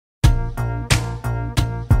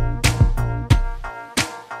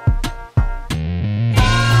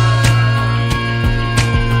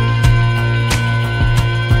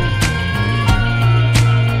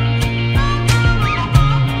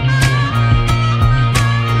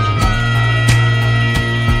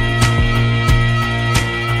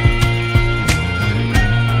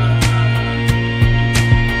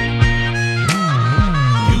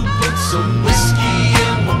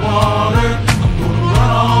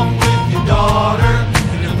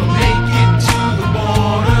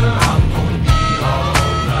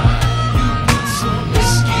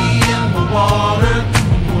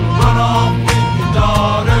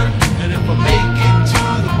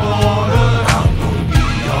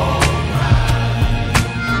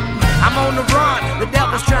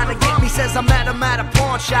Cause I met him at a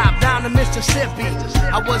pawn shop down in Mississippi.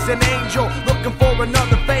 I was an angel looking for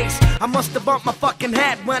another face. I must have bumped my fucking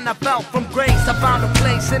head when I fell from grace. I found a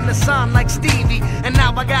place in the sun like Stevie, and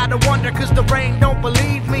now I gotta wonder cause the rain don't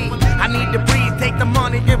believe me. I need to breathe, take the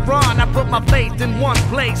money and run. I put my faith in one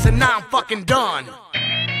place and now I'm fucking done.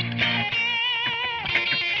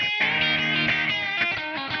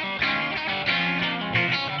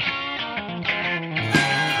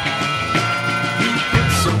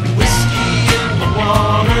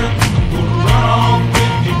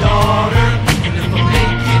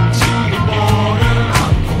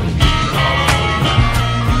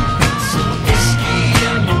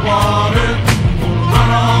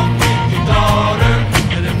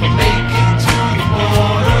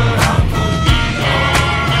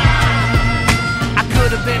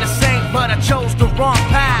 Chose the wrong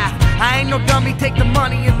path. I ain't no dummy, take the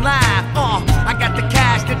money and laugh. I got the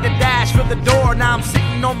cash, did the dash for the door. Now I'm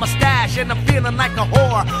sitting on my stash and I'm feeling like a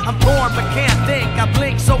whore. I'm torn but can't think, I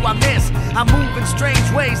blink so I miss. I move in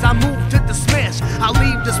strange ways, I move to dismiss. I'll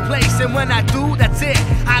leave this place and when I do, that's it.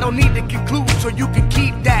 I don't need to conclude so you can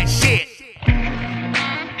keep that shit.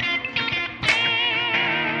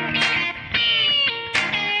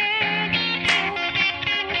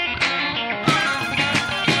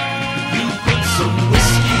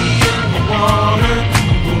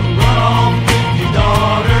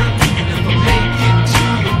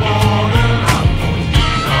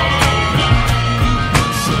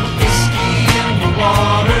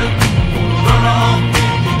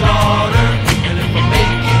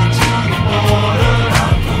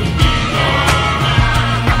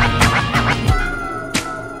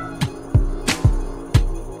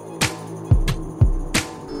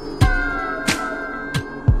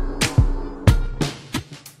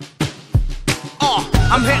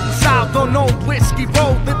 I'm heading south on Old Whiskey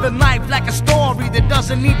Road, living life like a story that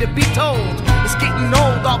doesn't need to be told. It's getting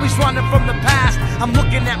old, always running from the past. I'm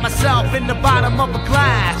looking at myself in the bottom of a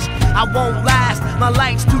glass. I won't last, my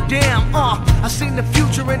light's too dim. I seen the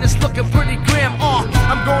future and it's looking pretty grim.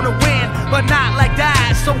 I'm gonna win, but not like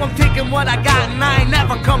that. So I'm taking what I got and I ain't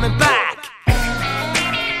never coming back.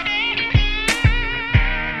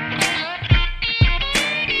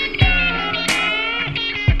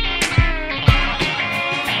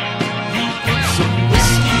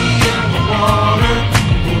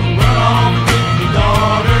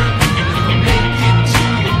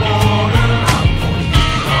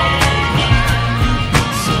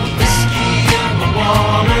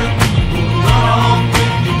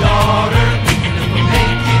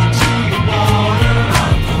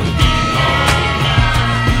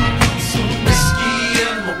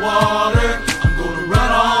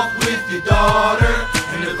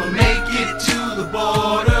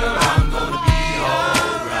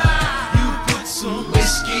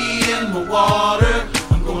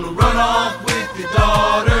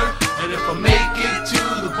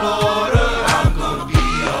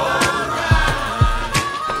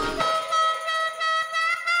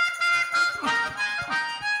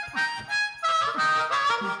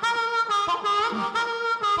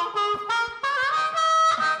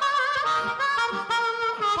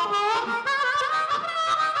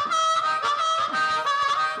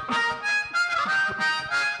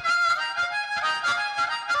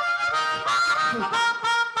 Bye.